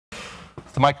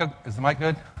Is the mic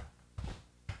good?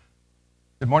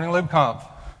 Good morning, LibConf.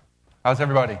 How's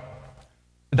everybody?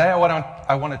 Today I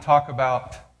want to talk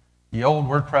about the old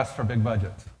WordPress for big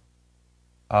budgets.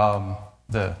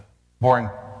 The boring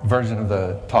version of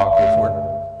the talk is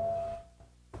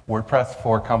WordPress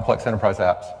for complex enterprise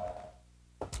apps.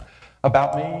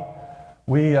 About me,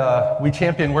 we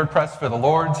champion WordPress for the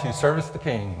lords who service the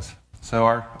kings. So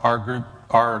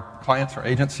our clients are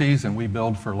agencies, and we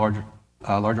build for large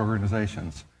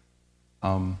organizations.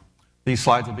 These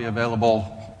slides will be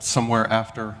available somewhere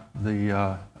after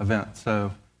the event,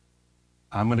 so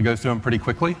I'm going to go through them pretty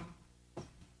quickly.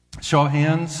 Show of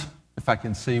hands, if I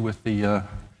can see with the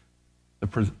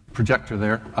projector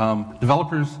there.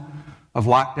 Developers of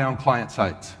lockdown client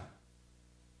sites.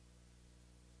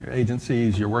 Your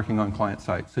agencies, you're working on client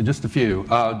sites. So just a few.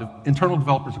 Internal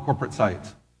developers of corporate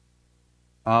sites.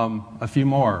 A few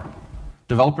more.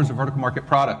 Developers of vertical market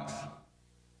products.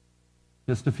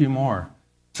 Just a few more.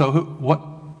 So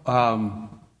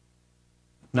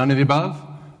none of the above?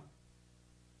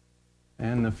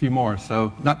 And a few more,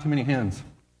 so not too many hands.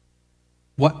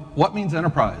 What means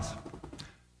enterprise?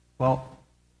 Well,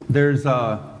 there's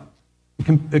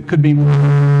it could be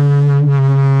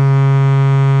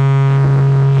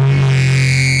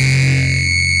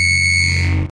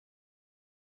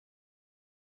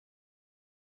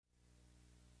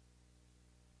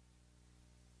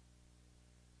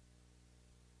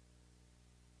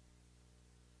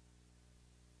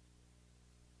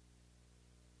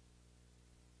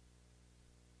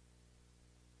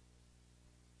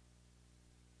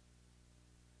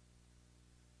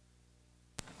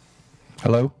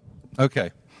Hello?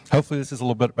 Okay. Hopefully this is a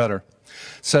little bit better.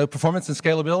 So performance and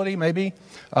scalability, maybe.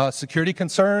 Security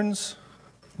concerns,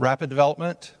 rapid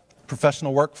development,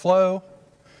 professional workflow,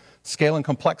 scale and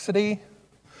complexity,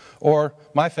 or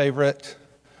my favorite,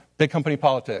 big company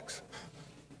politics.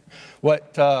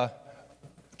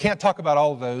 Can't talk about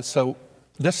all of those, so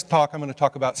this talk I'm going to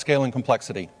talk about scale and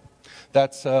complexity.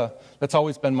 That's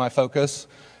always been my focus,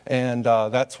 and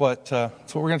that's what we're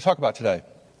going to talk about today.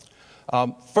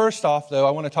 First off, though,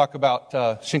 I want to talk about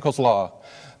Schinkel's Law.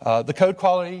 The code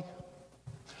quality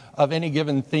of any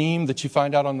given theme that you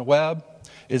find out on the web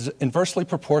is inversely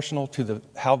proportional to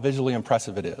how visually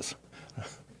impressive it is. I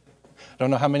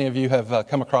don't know how many of you have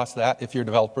come across that if you're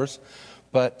developers,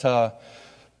 but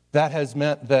that has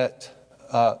meant that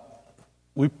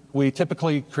we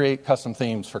typically create custom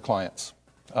themes for clients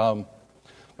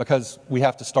because we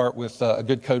have to start with a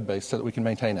good code base so that we can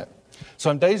maintain it.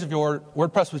 So in days of yore,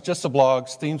 WordPress was just the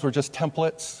blogs, themes were just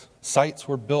templates, sites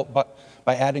were built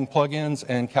by adding plugins,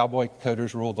 and cowboy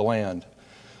coders ruled the land.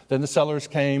 Then the sellers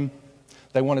came,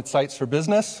 they wanted sites for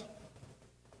business,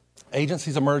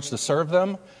 agencies emerged to serve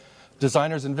them,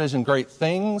 designers envisioned great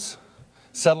things,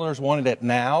 settlers wanted it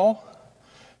now,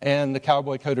 and the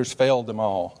cowboy coders failed them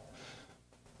all.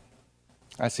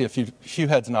 I see a few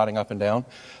heads nodding up and down.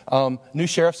 New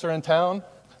sheriffs are in town,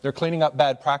 they're cleaning up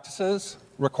bad practices,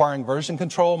 requiring version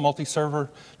control, multi-server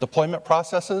deployment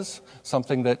processes,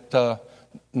 something that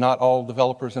not all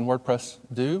developers in WordPress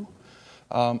do.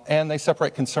 And they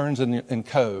separate concerns in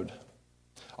code,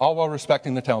 all while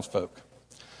respecting the townsfolk.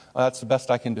 That's the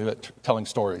best I can do at telling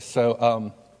stories.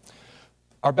 So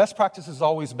our best practice is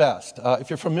always best. If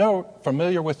you're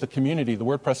familiar with the community, the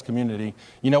WordPress community,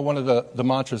 you know one of the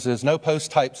mantras is no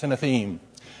post types in a theme.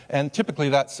 And typically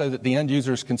that's so that the end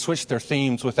users can switch their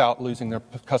themes without losing their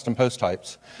custom post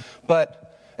types.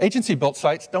 But agency-built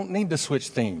sites don't need to switch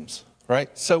themes, right?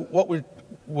 So what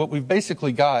we've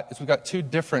basically got is we've got two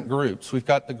different groups. We've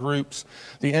got the groups,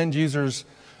 the end users,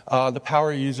 the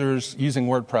power users using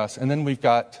WordPress, and then we've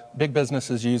got big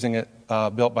businesses using it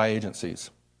built by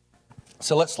agencies.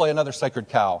 So let's slay another sacred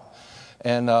cow.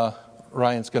 And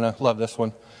Ryan's going to love this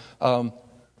one.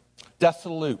 Death to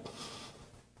the loop.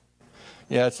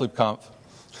 Yeah, it's LoopConf.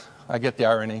 I get the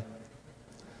irony.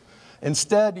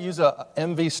 Instead, use a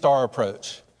MVStar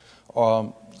approach,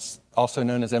 also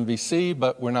known as MVC,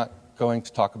 but we're not going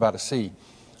to talk about a C.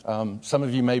 Some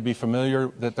of you may be familiar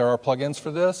that there are plugins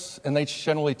for this, and they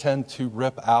generally tend to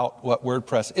rip out what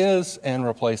WordPress is and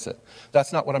replace it.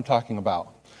 That's not what I'm talking about.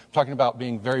 I'm talking about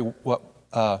being what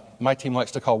my team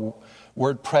likes to call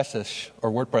WordPress-ish or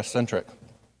WordPress-centric.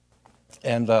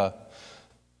 And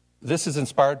this is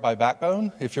inspired by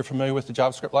Backbone, if you're familiar with the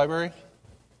JavaScript library.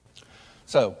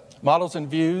 So, models and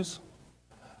views.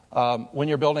 When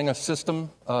you're building a system,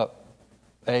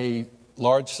 a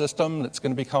large system that's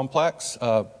going to be complex,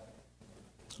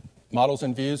 models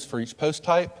and views for each post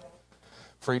type,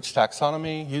 for each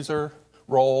taxonomy, user,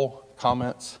 role,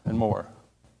 comments, and more.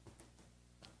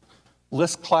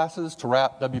 List classes to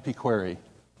wrap WP query.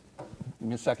 Give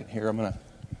me a second here. I'm going to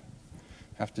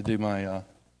have to do my a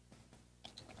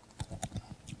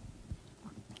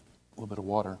little bit of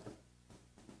water.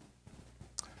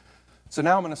 So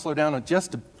now I'm going to slow down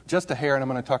just a hair, and I'm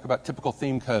going to talk about typical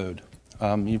theme code.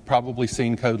 You've probably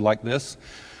seen code like this.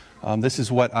 This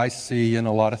is what I see in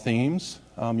a lot of themes.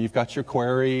 You've got your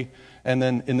query, and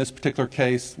then in this particular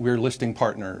case, we're listing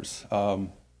partners.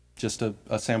 Just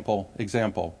a sample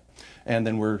example. And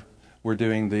then we're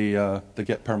doing the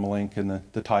get permalink and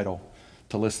the title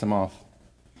to list them off.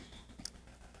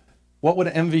 What would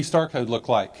an MVStar code look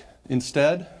like?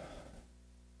 Instead,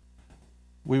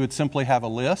 we would simply have a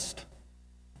list,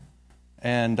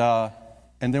 and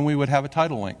then we would have a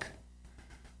title link.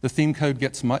 The theme code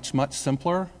gets much, much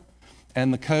simpler,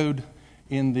 and the code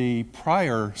in the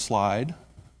prior slide,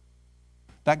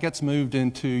 that gets moved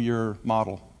into your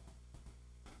model.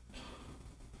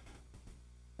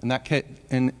 In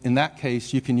that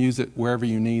case, you can use it wherever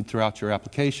you need throughout your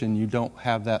application. You don't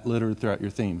have that littered throughout your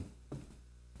theme.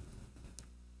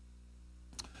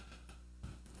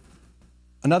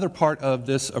 Another part of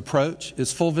this approach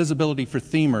is full visibility for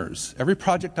themers. Every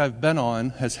project I've been on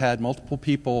has had multiple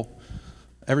people.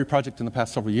 Every project in the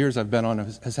past several years I've been on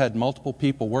has had multiple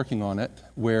people working on it,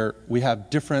 where we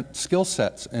have different skill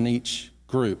sets in each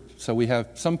group. So we have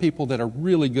some people that are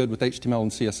really good with HTML and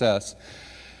CSS,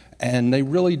 and they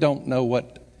really don't know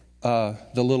what the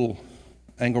little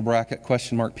angle bracket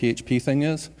question mark PHP thing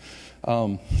is.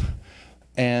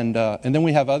 And then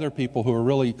we have other people who are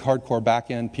really hardcore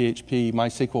back-end PHP,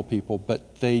 MySQL people,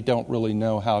 but they don't really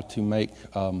know how to make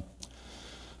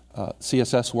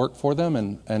CSS work for them,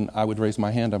 and I would raise my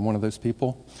hand. I'm one of those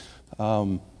people.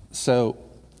 So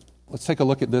let's take a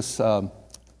look at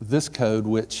this code,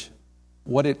 which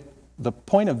the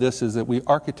point of this is that we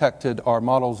architected our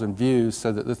models and views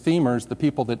so that the themers, the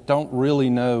people that don't really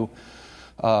know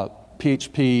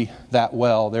PHP that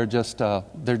well, they're just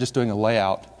doing a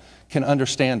layout, can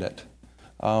understand it.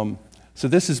 So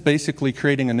this is basically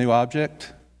creating a new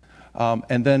object,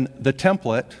 and then the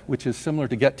template, which is similar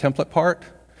to get template part.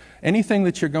 Anything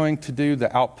that you're going to do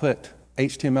the output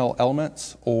HTML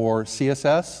elements or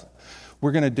CSS,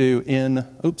 we're going to do in,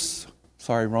 oops,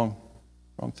 sorry, wrong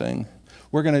thing.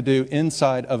 We're going to do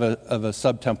inside of a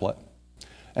subtemplate.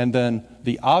 And then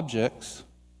the objects,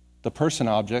 the person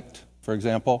object, for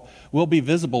example, will be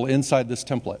visible inside this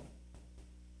template.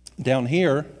 Down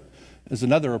here is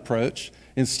another approach.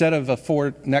 Instead of a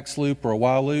for next loop or a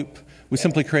while loop, we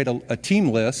simply create a team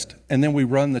list, and then we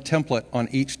run the template on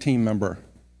each team member.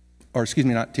 Or excuse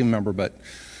me, not team member, but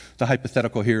the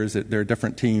hypothetical here is that there are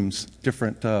different teams,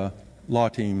 different law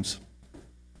teams.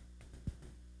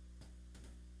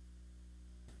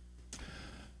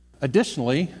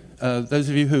 Additionally, those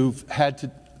of you who've had to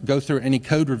go through any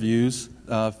code reviews,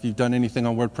 if you've done anything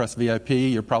on WordPress VIP,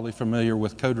 you're probably familiar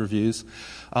with code reviews.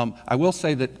 I will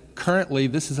say that currently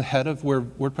this is ahead of where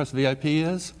WordPress VIP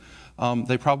is.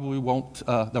 They probably won't,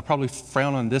 they'll probably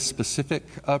frown on this specific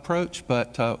approach,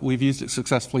 but we've used it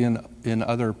successfully in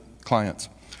other clients.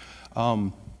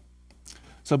 So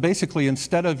basically,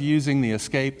 instead of using the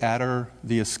escape adder,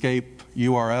 the escape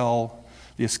URL,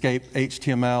 the escape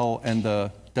HTML, and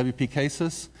the WP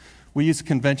cases, we use a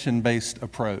convention-based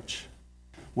approach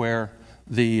where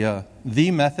the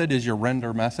method is your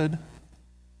render method,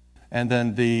 and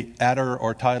then the adder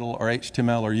or title or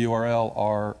HTML or URL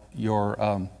are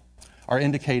your are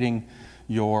indicating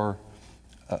your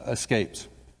escapes.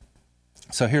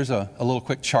 So here's a little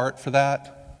quick chart for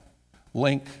that.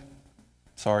 Link,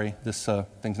 sorry, this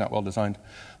thing's not well designed.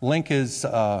 Link is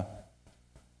and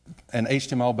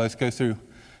HTML both go through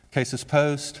cases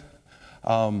post.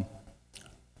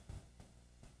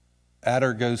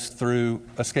 Adder goes through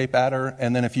escape adder,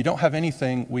 and then if you don't have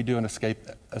anything, we do an escape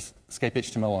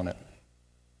HTML on it.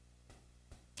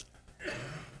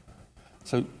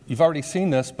 So you've already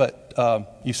seen this, but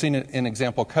you've seen it in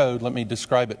example code. Let me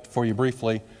describe it for you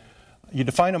briefly. You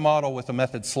define a model with a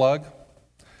method slug.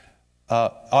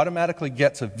 Automatically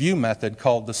gets a view method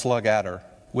called the slug adder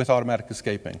with automatic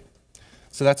escaping.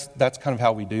 So that's kind of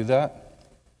how we do that.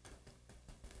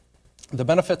 The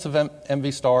benefits of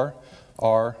MVStar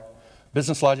are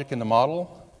business logic in the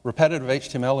model, repetitive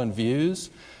HTML and views.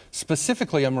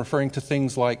 Specifically, I'm referring to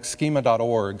things like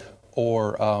schema.org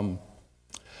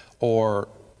or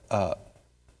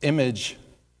image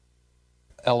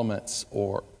elements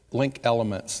or link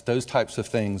elements, those types of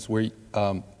things where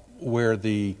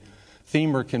the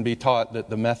themer can be taught that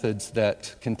the methods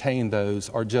that contain those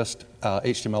are just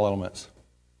HTML elements.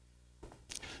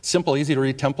 Simple, easy to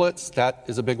read templates, that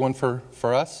is a big one for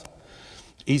us.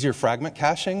 Easier fragment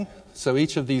caching, so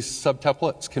each of these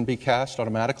subtemplates can be cached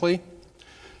automatically.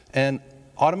 And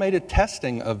automated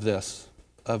testing of this,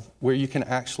 of where you can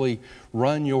actually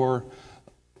run your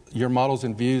models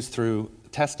and views through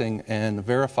testing and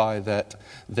verify that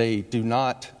they do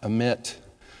not emit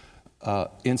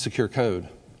insecure code.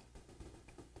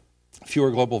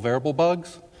 Fewer global variable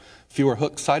bugs, fewer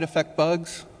hook side effect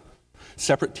bugs,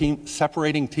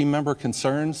 separating team member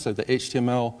concerns, so the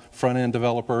HTML front-end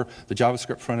developer, the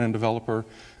JavaScript front-end developer,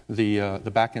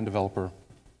 the back-end developer.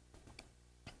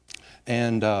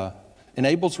 And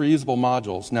enables reusable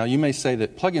modules. Now, you may say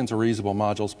that plugins are reusable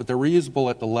modules, but they're reusable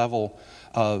at the level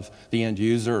of the end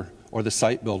user or the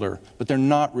site builder, but they're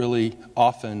not really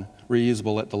often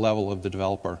reusable at the level of the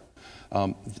developer.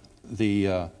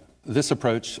 This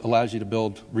approach allows you to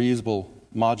build reusable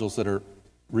modules that are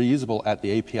reusable at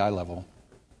the API level.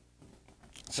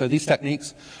 So these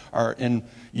techniques are in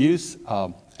use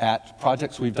at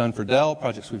projects we've done for Dell,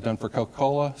 projects we've done for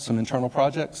Coca-Cola, some internal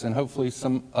projects, and hopefully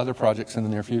some other projects in the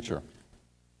near future.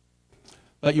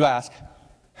 But you ask,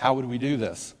 how would we do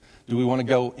this? Do we want to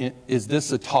go in, is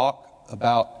this a talk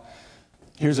about,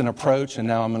 here's an approach and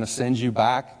now I'm going to send you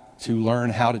back to learn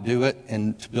how to do it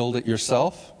and to build it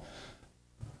yourself?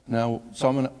 No,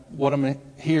 so what I'm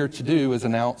here to do is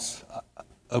announce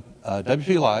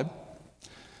WP Live,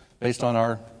 based on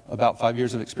our about 5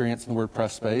 years of experience in the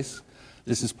WordPress space.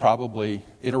 This is probably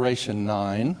iteration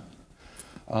 9.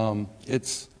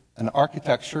 It's an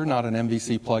architecture, not an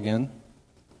MVC plugin.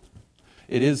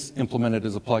 It is implemented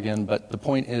as a plugin, but the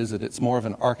point is that it's more of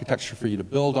an architecture for you to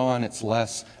build on. It's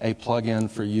less a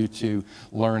plugin for you to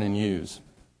learn and use.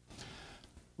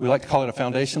 We like to call it a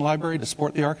foundation library to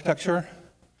support the architecture.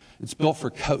 It's built for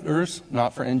coders,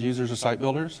 not for end users or site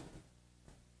builders.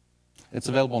 It's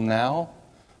available now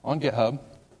on GitHub.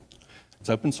 It's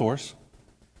open source.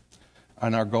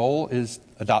 And our goal is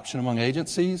adoption among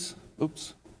agencies.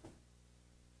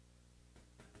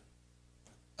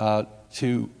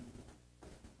 To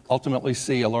ultimately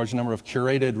see a large number of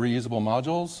curated reusable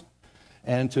modules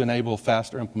and to enable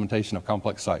faster implementation of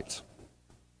complex sites.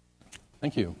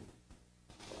 Thank you.